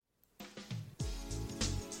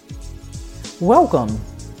Welcome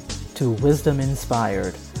to Wisdom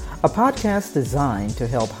Inspired, a podcast designed to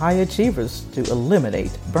help high achievers to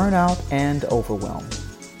eliminate burnout and overwhelm.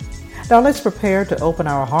 Now let's prepare to open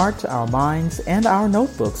our hearts, our minds, and our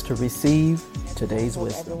notebooks to receive today's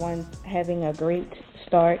wisdom. Everyone's having a great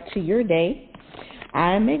start to your day.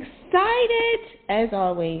 I'm excited, as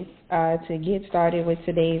always, to get started with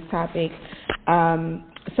today's topic.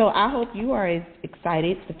 So I hope you are as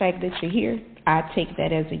excited. The fact that you're here, I take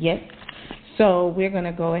that as a yes. So we're going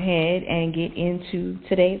to go ahead and get into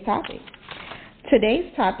today's topic.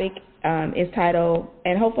 Today's topic is titled,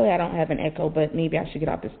 and hopefully I don't have an echo, but maybe I should get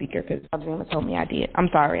off the speaker because Adriana told me I did. I'm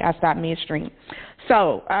sorry, I stopped midstream.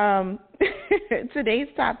 So today's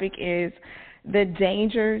topic is the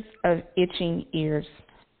dangers of itching ears.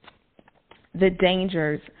 The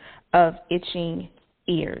dangers of itching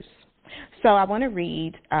ears. So I want to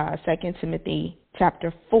read 2 Timothy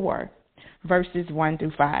chapter 4, verses 1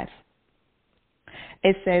 through 5.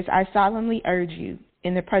 It says, I solemnly urge you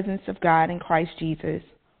in the presence of God and Christ Jesus,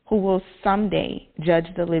 who will someday judge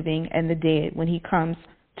the living and the dead when he comes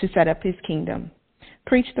to set up his kingdom.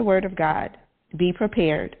 Preach the word of God. Be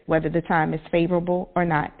prepared, whether the time is favorable or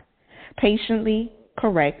not. Patiently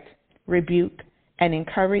correct, rebuke, and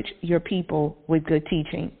encourage your people with good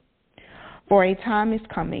teaching. For a time is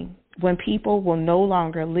coming when people will no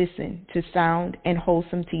longer listen to sound and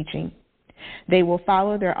wholesome teaching. They will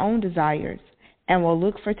follow their own desires and will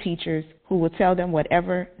look for teachers who will tell them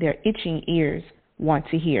whatever their itching ears want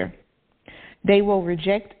to hear. They will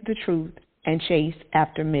reject the truth and chase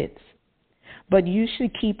after myths. But you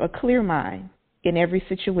should keep a clear mind in every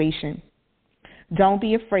situation. Don't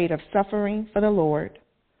be afraid of suffering for the Lord.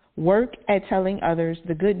 Work at telling others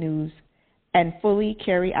the good news and fully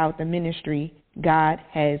carry out the ministry God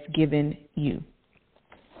has given you.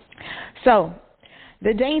 So,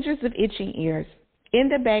 the dangers of itching ears. In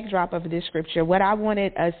the backdrop of this scripture, what I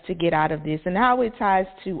wanted us to get out of this and how it ties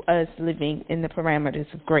to us living in the parameters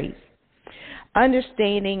of grace.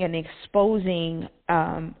 Understanding and exposing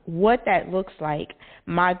what that looks like,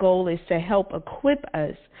 my goal is to help equip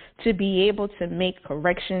us to be able to make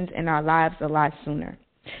corrections in our lives a lot sooner.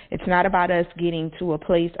 It's not about us getting to a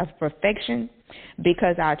place of perfection,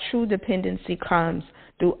 because our true dependency comes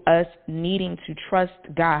through us needing to trust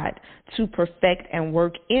God to perfect and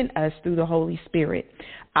work in us through the Holy Spirit,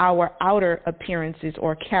 our outer appearances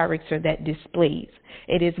or character that displays.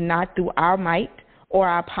 It is not through our might or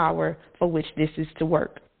our power for which this is to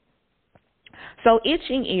work. So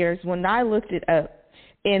itching ears, when I looked it up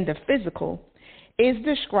in the physical, is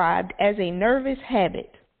described as a nervous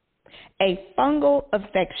habit, a fungal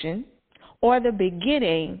affection, or the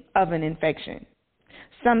beginning of an infection.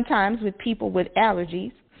 Sometimes with people with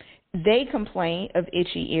allergies, they complain of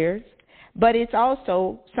itchy ears, but it's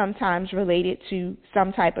also sometimes related to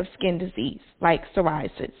some type of skin disease like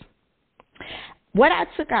psoriasis. What I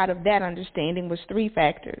took out of that understanding was 3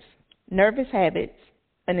 factors: nervous habits,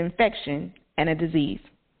 an infection, and a disease.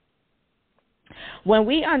 When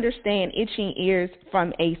we understand itching ears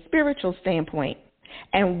from a spiritual standpoint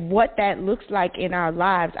and what that looks like in our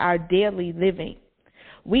lives, our daily living,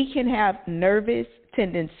 we can have nervous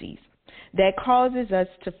tendencies that causes us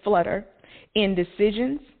to flutter in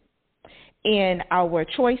decisions, in our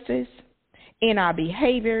choices, in our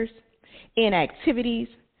behaviors, in activities,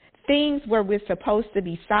 things where we're supposed to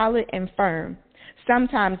be solid and firm.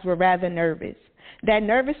 Sometimes we're rather nervous. That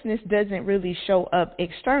nervousness doesn't really show up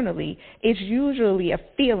externally. It's usually a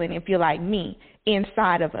feeling, if you're like me,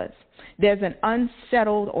 inside of us. There's an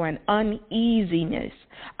unsettled or an uneasiness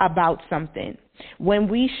about something when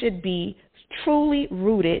we should be truly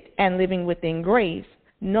rooted and living within grace,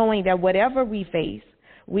 knowing that whatever we face,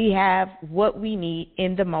 we have what we need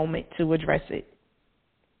in the moment to address it.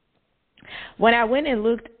 When I went and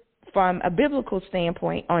looked from a biblical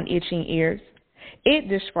standpoint on itching ears, it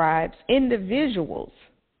describes individuals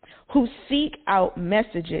who seek out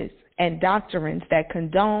messages and doctrines that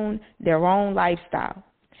condone their own lifestyle,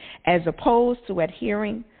 as opposed to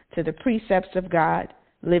adhering to the precepts of God,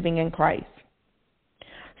 living in Christ.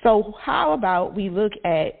 So how about we look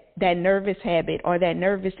at that nervous habit or that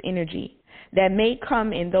nervous energy that may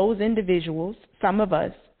come in those individuals, some of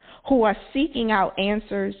us, who are seeking out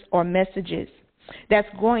answers or messages that's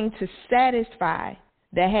going to satisfy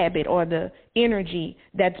the habit or the energy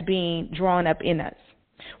that's being drawn up in us.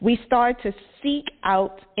 We start to seek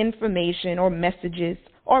out information or messages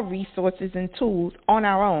or resources and tools on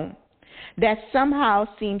our own that somehow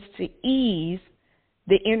seems to ease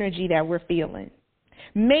the energy that we're feeling.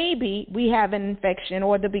 Maybe we have an infection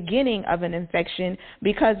or the beginning of an infection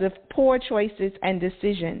because of poor choices and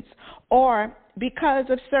decisions, or because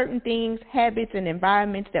of certain things, habits, and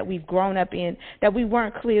environments that we've grown up in that we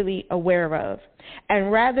weren't clearly aware of.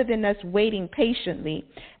 And rather than us waiting patiently,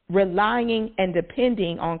 relying and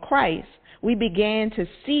depending on Christ, we began to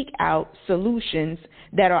seek out solutions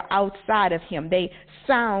that are outside of him. They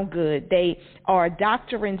sound good. They are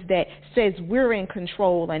doctrines that says we're in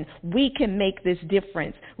control and we can make this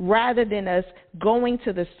difference, rather than us going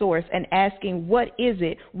to the source and asking, what is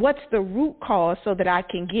it? What's the root cause so that I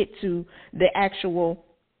can get to the actual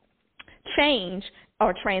change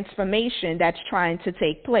or transformation that's trying to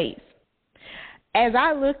take place? As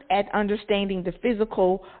I looked at understanding the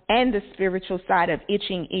physical and the spiritual side of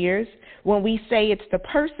itching ears, when we say it's the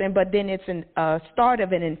person, but then it's a start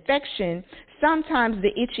of an infection, sometimes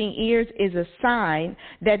the itching ears is a sign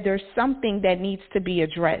that there's something that needs to be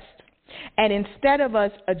addressed. And instead of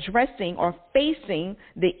us addressing or facing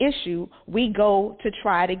the issue, we go to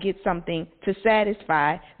try to get something to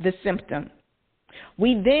satisfy the symptom.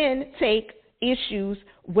 We then take issues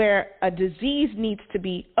where a disease needs to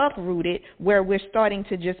be uprooted, where we're starting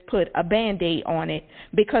to just put a Band-Aid on it,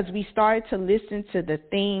 because we started to listen to the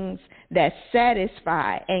things that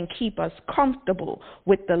satisfy and keep us comfortable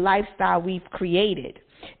with the lifestyle we've created,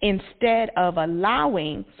 instead of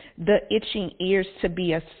allowing the itching ears to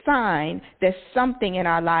be a sign that something in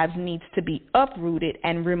our lives needs to be uprooted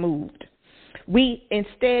and removed. We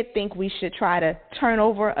instead think we should try to turn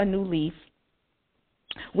over a new leaf.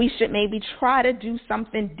 We should maybe try to do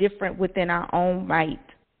something different within our own might.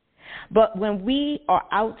 But when we are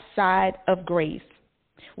outside of grace,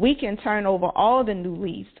 we can turn over all the new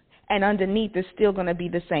leaves, and underneath is still going to be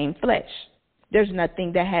the same flesh. There's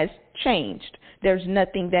nothing that has changed. There's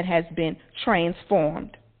nothing that has been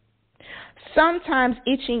transformed. Sometimes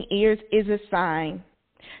itching ears is a sign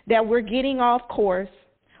that we're getting off course,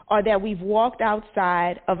 or that we've walked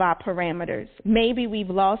outside of our parameters. Maybe we've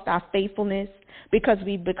lost our faithfulness because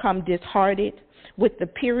we've become disheartened with the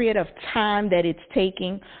period of time that it's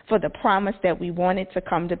taking for the promise that we wanted to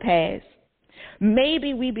come to pass.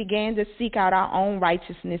 Maybe we began to seek out our own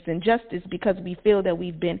righteousness and justice because we feel that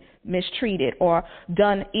we've been mistreated or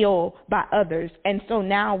done ill by others. And so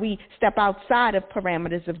now we step outside of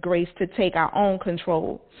parameters of grace to take our own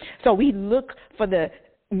control. So we look for the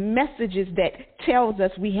messages that tells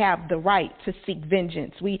us we have the right to seek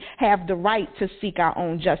vengeance. We have the right to seek our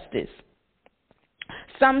own justice.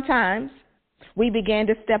 Sometimes we began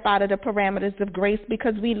to step out of the parameters of grace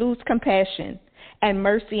because we lose compassion and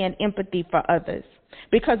mercy and empathy for others,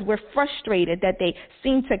 because we're frustrated that they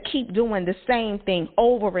seem to keep doing the same thing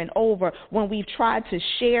over and over when we've tried to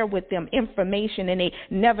share with them information and they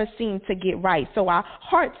never seem to get right. So our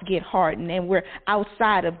hearts get hardened and we're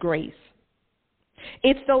outside of grace.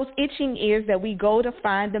 It's those itching ears that we go to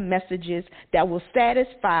find the messages that will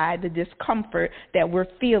satisfy the discomfort that we're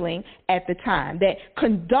feeling at the time, that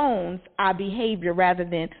condones our behavior rather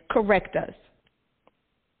than correct us.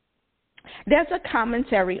 There's a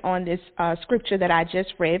commentary on this scripture that I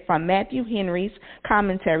just read from Matthew Henry's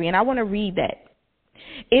commentary, and I want to read that.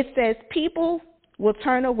 It says, people will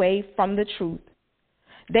turn away from the truth.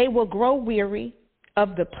 They will grow weary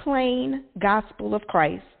of the plain gospel of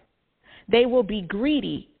Christ. They will be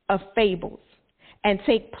greedy of fables and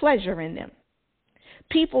take pleasure in them.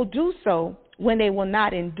 People do so when they will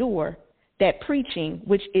not endure that preaching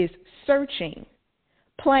which is searching,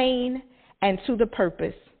 plain, and to the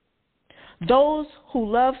purpose. Those who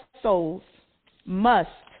love souls must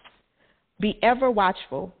be ever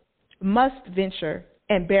watchful, must venture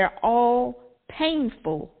and bear all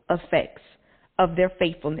painful effects of their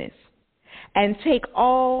faithfulness, and take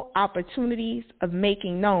all opportunities of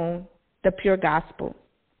making known the pure gospel.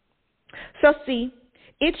 So see,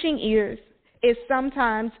 itching ears is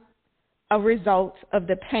sometimes a result of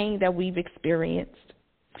the pain that we've experienced.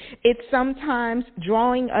 It's sometimes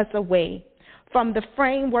drawing us away from the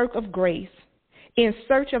framework of grace in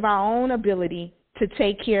search of our own ability to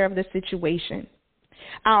take care of the situation,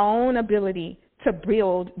 our own ability to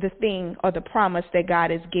build the thing or the promise that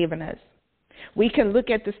God has given us. We can look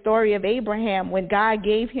at the story of Abraham. When God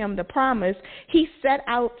gave him the promise, he set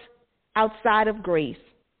out outside of grace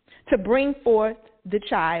to bring forth the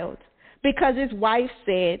child because his wife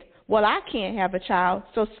said, well, I can't have a child,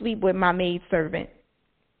 so sleep with my maidservant.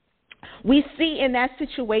 We see in that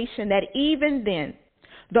situation that even then,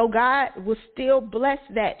 though God will still bless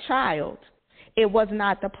that child, it was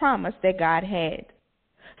not the promise that God had.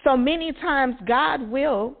 So many times God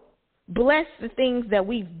will bless the things that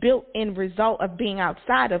we've built in result of being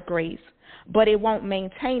outside of grace, but it won't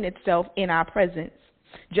maintain itself in our presence.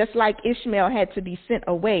 Just like Ishmael had to be sent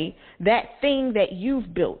away, that thing that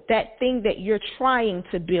you've built, that thing that you're trying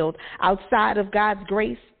to build outside of God's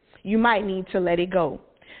grace, You might need to let it go.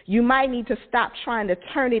 You might need to stop trying to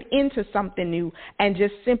turn it into something new and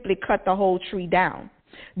just simply cut the whole tree down.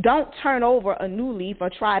 Don't turn over a new leaf or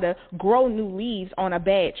try to grow new leaves on a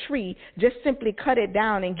bad tree. Just simply cut it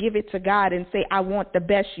down and give it to God and say, I want the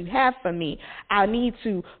best you have for me. I need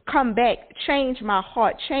to come back, change my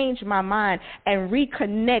heart, change my mind, and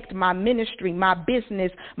reconnect my ministry, my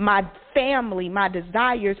business, my family, my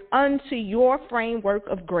desires unto your framework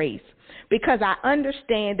of grace. Because I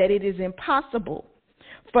understand that it is impossible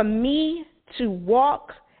for me to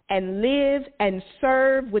walk and live and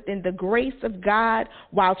serve within the grace of God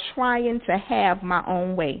while trying to have my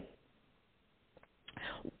own way.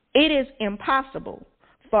 It is impossible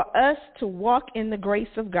for us to walk in the grace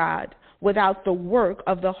of God without the work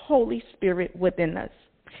of the Holy Spirit within us.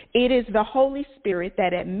 It is the Holy Spirit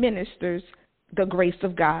that administers the grace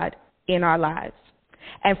of God in our lives.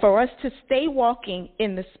 And for us to stay walking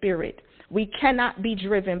in the Spirit, we cannot be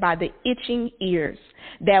driven by the itching ears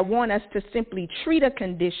that want us to simply treat a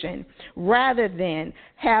condition rather than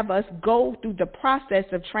have us go through the process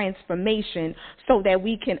of transformation so that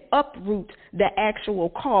we can uproot the actual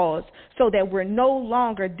cause, so that we're no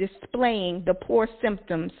longer displaying the poor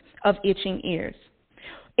symptoms of itching ears.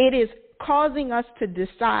 It is causing us to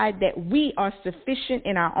decide that we are sufficient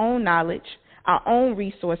in our own knowledge, our own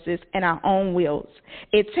resources, and our own wills.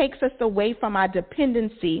 It takes us away from our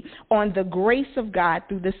dependency on the grace of God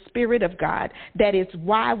through the Spirit of God. That is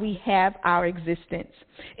why we have our existence.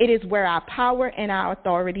 It is where our power and our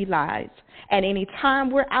authority lies. And any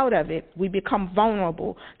time we're out of it, we become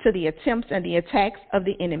vulnerable to the attempts and the attacks of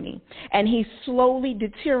the enemy. And he's slowly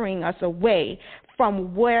deterring us away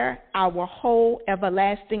from where our whole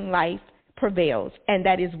everlasting life prevails, and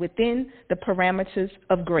that is within the parameters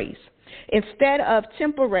of grace. Instead of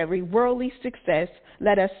temporary worldly success,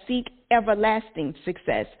 let us seek everlasting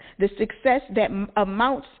success, the success that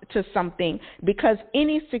amounts to something, because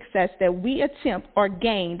any success that we attempt or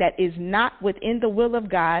gain that is not within the will of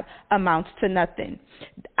God amounts to nothing.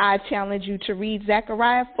 I challenge you to read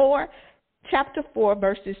Zechariah 4, chapter 4,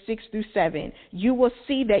 verses 6 through 7. You will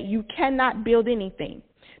see that you cannot build anything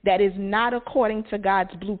that is not according to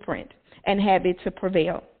God's blueprint and have it to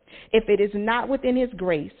prevail. If it is not within his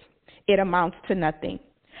grace, it amounts to nothing.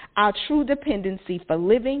 Our true dependency for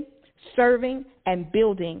living, serving, and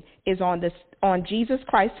building is on Jesus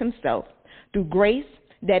Christ himself through grace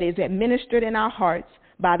that is administered in our hearts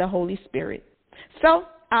by the Holy Spirit. So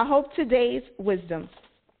I hope today's wisdom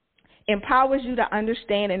empowers you to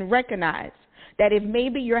understand and recognize that if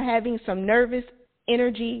maybe you're having some nervous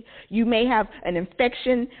energy, you may have an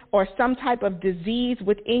infection or some type of disease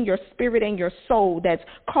within your spirit and your soul that's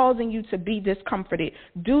causing you to be discomforted.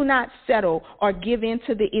 Do not settle or give in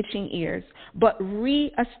to the itching ears, but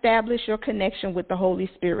reestablish your connection with the Holy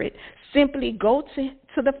Spirit. Simply go to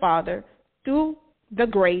the Father through the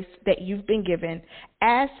grace that you've been given.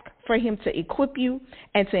 Ask for him to equip you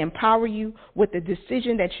and to empower you with the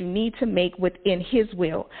decision that you need to make within his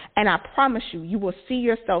will. And I promise you, you will see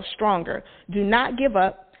yourself stronger. Do not give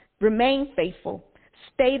up. Remain faithful.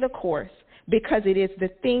 Stay the course, because it is the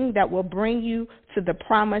thing that will bring you to the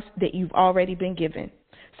promise that you've already been given.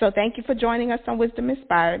 So thank you for joining us on Wisdom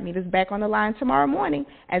Inspired. Meet us back on the line tomorrow morning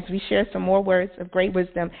as we share some more words of great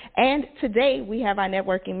wisdom. And today we have our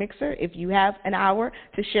networking mixer. If you have an hour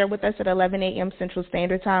to share with us at 11 a.m. Central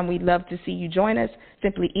Standard Time, we'd love to see you join us.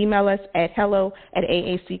 Simply email us at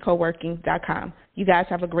hello@aaccoworking.com. You guys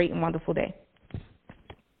have a great and wonderful day.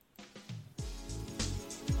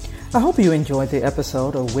 I hope you enjoyed the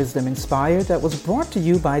episode of Wisdom Inspired that was brought to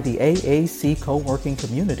you by the AAC Co-working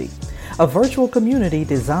Community, a virtual community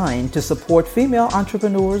designed to support female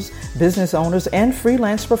entrepreneurs, business owners, and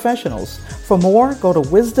freelance professionals. For more, go to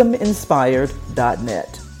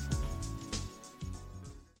wisdominspired.net.